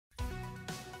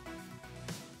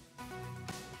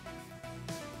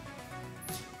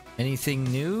Anything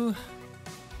new?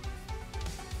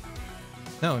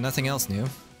 No, nothing else new.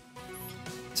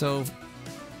 So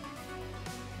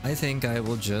I think I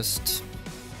will just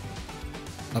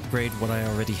upgrade what I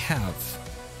already have.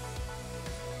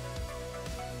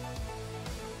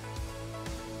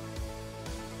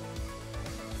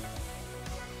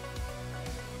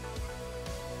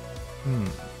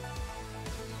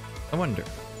 I wonder,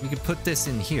 we could put this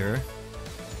in here.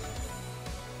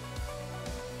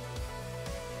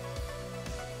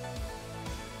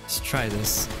 Let's try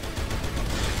this.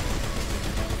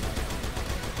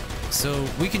 So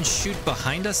we can shoot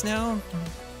behind us now.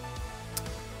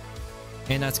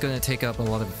 And that's going to take up a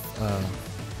lot of,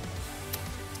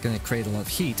 it's going to create a lot of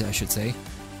heat, I should say.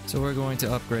 So we're going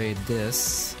to upgrade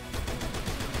this.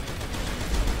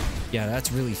 Yeah,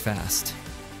 that's really fast.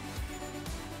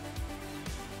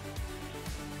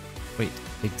 Wait,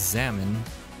 examine.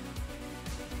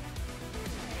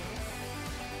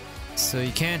 So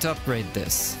you can't upgrade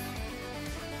this.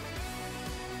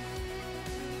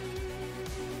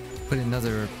 Put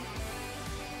another...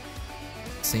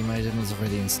 Same item is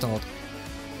already installed.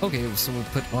 Okay, so we'll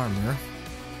put armor.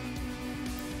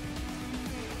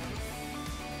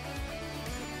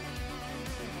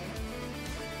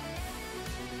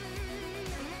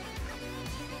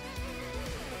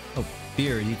 Oh,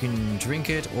 beer. You can drink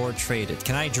it or trade it.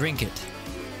 Can I drink it?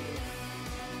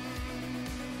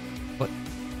 What?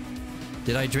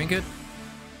 Did I drink it?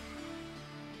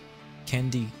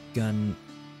 Candy gun.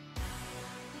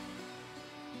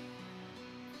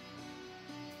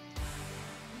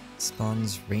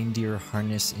 Spawns reindeer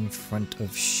harness in front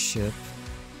of ship.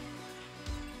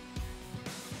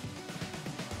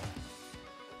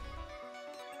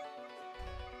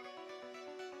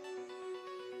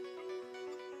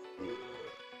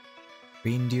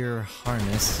 Reindeer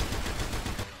harness.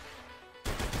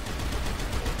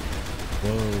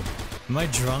 Whoa. Am I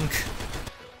drunk?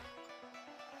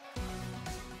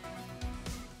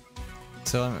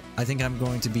 So I think I'm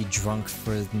going to be drunk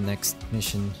for the next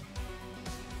mission.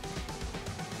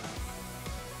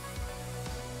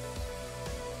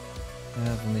 I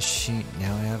have a machine.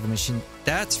 Now I have a machine.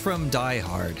 That's from Die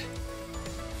Hard.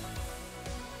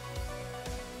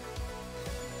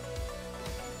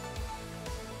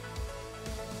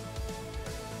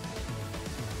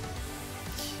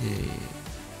 Okay.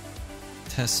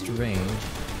 Test range.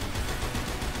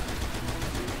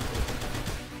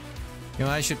 You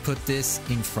know, I should put this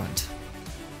in front.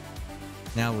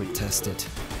 Now we test it.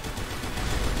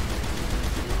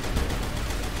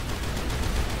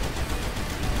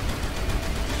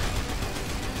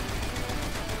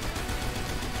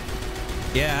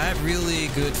 Yeah, I have really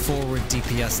good forward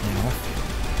DPS now.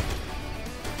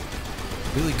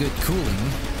 Really good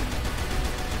cooling.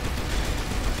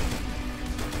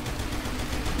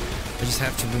 I just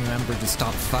have to remember to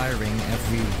stop firing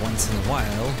every once in a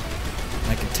while.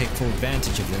 I can take full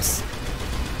advantage of this.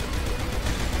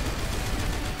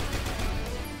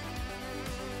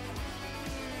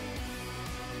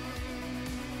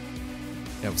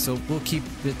 Yeah, so we'll keep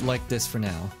it like this for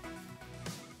now.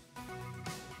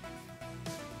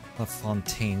 A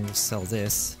Fontaine, we'll sell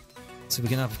this. So we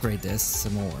can upgrade this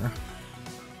some more.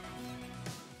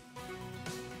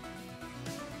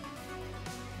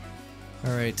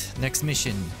 Alright, next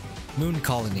mission. Moon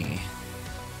Colony.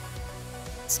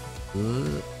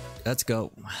 Let's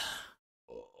go.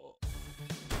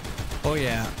 Oh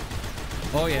yeah.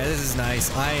 Oh yeah, this is nice.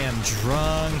 I am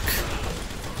drunk.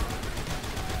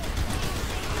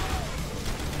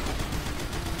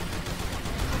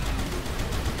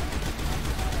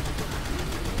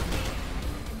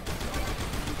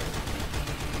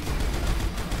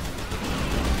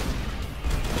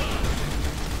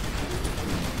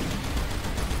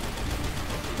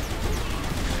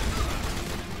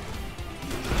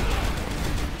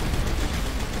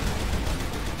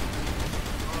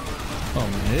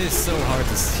 It is so hard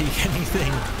to see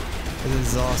anything. This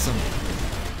is awesome.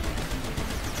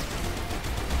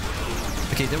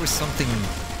 Okay, there was something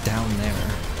down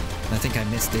there. I think I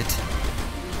missed it.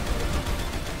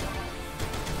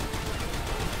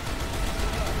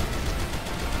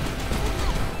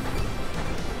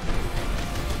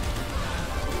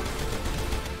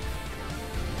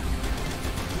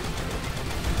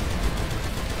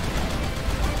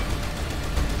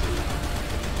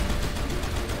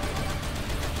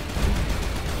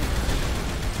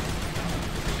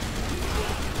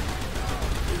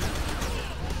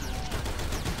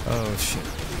 Oh shit.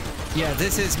 Yeah,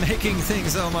 this is making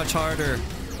things so much harder.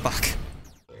 Fuck.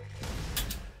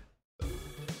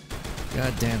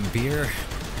 Goddamn beer.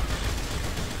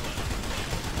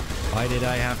 Why did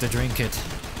I have to drink it?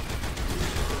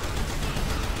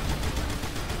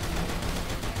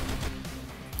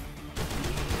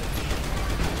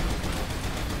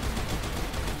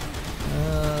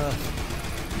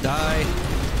 Die.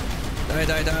 Die,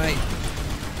 die, die.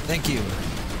 Thank you.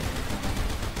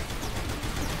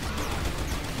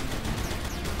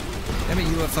 Damn it,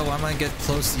 UFO, I'm gonna get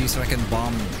close to you so I can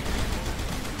bomb you.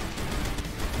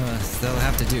 That'll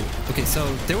have to do. Okay, so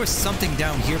there was something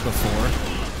down here before.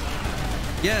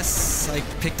 Yes, I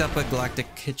picked up a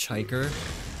galactic hitchhiker.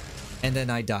 And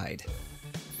then I died.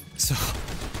 So...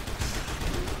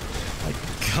 my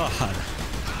god.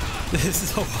 This is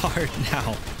so hard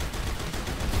now.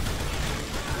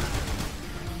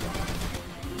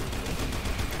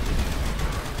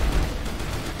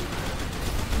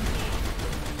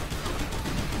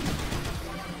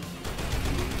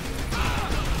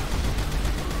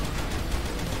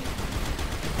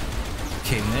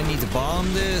 Okay, I need to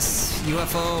bomb this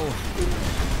UFO.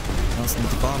 I also need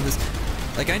to bomb this.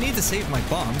 Like, I need to save my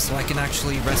bomb so I can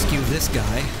actually rescue this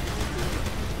guy.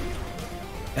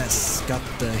 Yes, got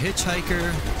the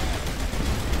hitchhiker.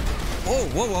 Oh,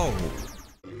 whoa, whoa.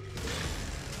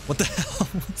 What the hell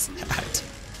was that?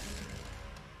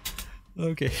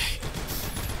 Okay.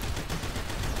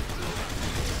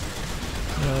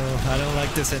 No, I don't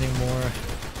like this anymore.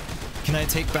 Can I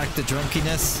take back the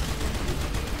drunkiness?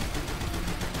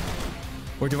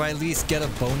 Or do I at least get a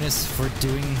bonus for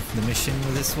doing the mission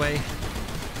this way?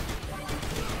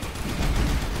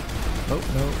 Oh,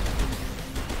 no.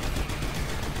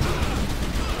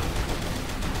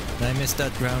 I missed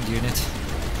that ground unit.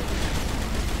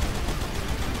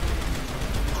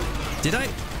 Did I?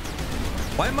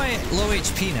 Why am I low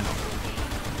HP now?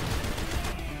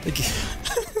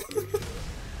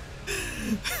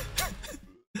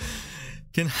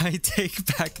 Can I take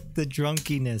back the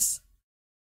drunkiness?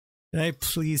 Can I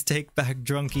please take back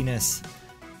drunkiness?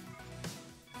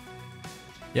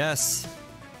 Yes.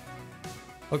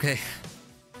 Okay.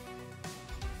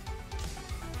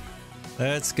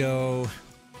 Let's go.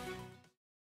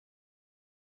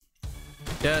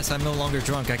 Yes, I'm no longer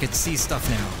drunk. I can see stuff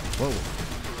now. Whoa.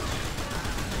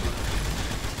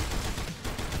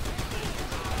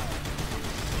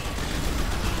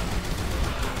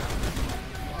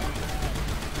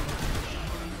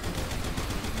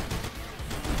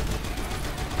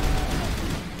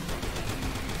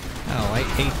 Oh, I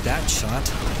ate that shot.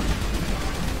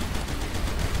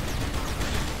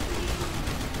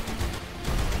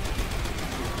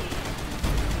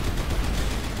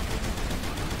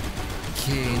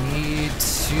 Okay, need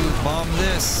to bomb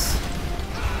this.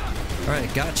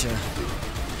 Alright, gotcha.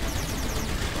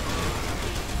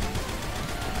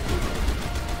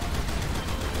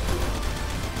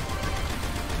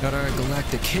 Got our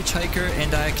galactic hitchhiker,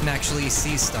 and I can actually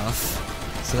see stuff,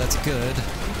 so that's good.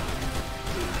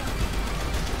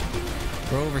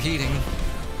 We're overheating.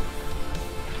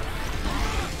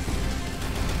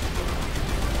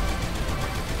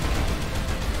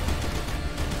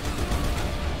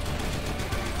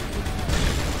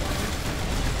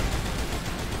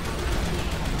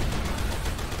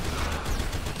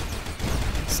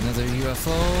 Another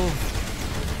UFO.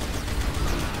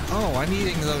 Oh, I'm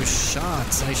eating those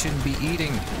shots. I shouldn't be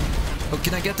eating. Oh,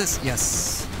 can I get this?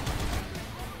 Yes.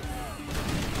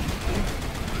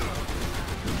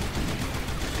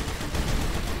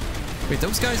 Wait,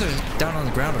 those guys are down on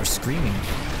the ground are screaming.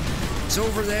 It's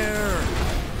over there.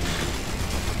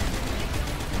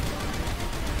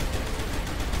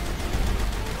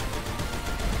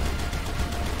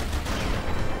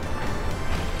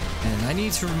 I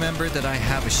need to remember that I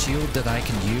have a shield that I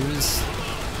can use.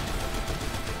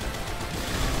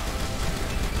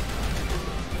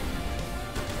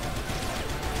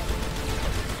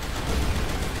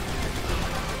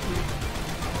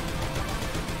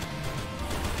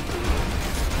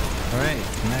 Alright,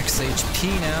 max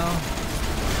HP now.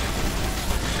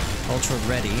 Ultra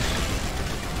ready.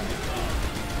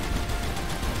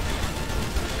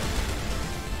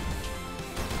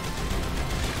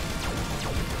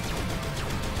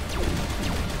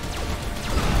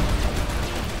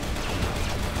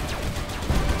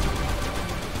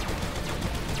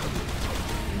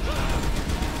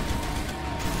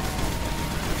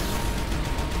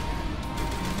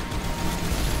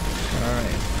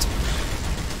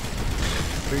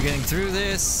 We're getting through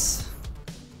this.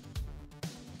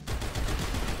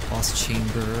 Boss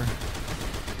chamber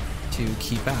to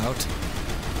keep out.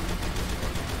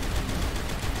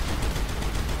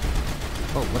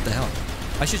 Oh, what the hell?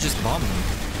 I should just bomb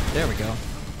him. There we go.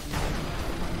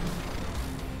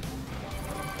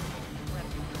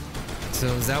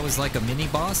 So that was like a mini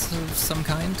boss of some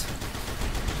kind?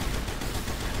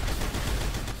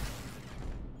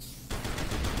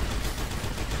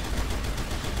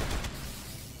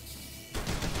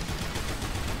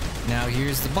 Now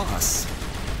here's the boss.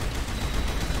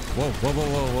 Whoa, whoa, whoa,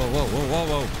 whoa, whoa, whoa, whoa,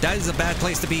 whoa, whoa. That is a bad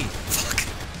place to be. Fuck.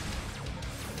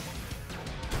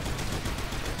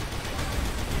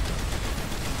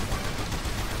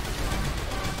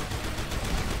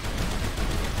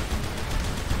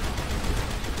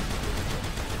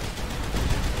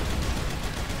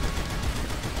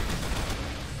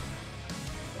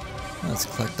 Let's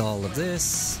collect all of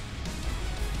this.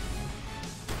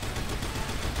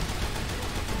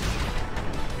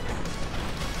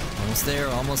 Almost there,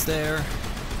 almost there.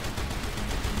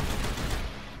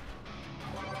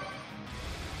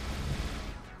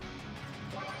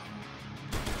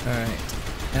 Alright,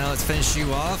 now let's finish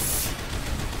you off.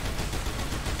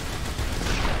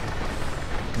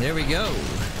 There we go.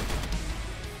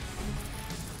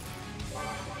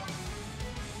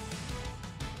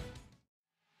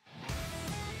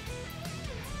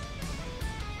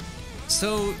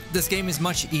 So, this game is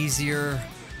much easier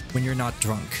when you're not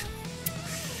drunk.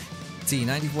 Let's see,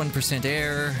 91%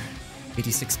 air,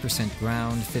 86%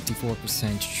 ground,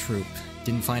 54% troop.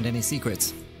 Didn't find any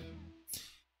secrets.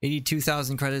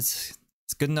 82,000 credits.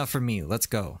 It's good enough for me. Let's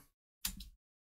go.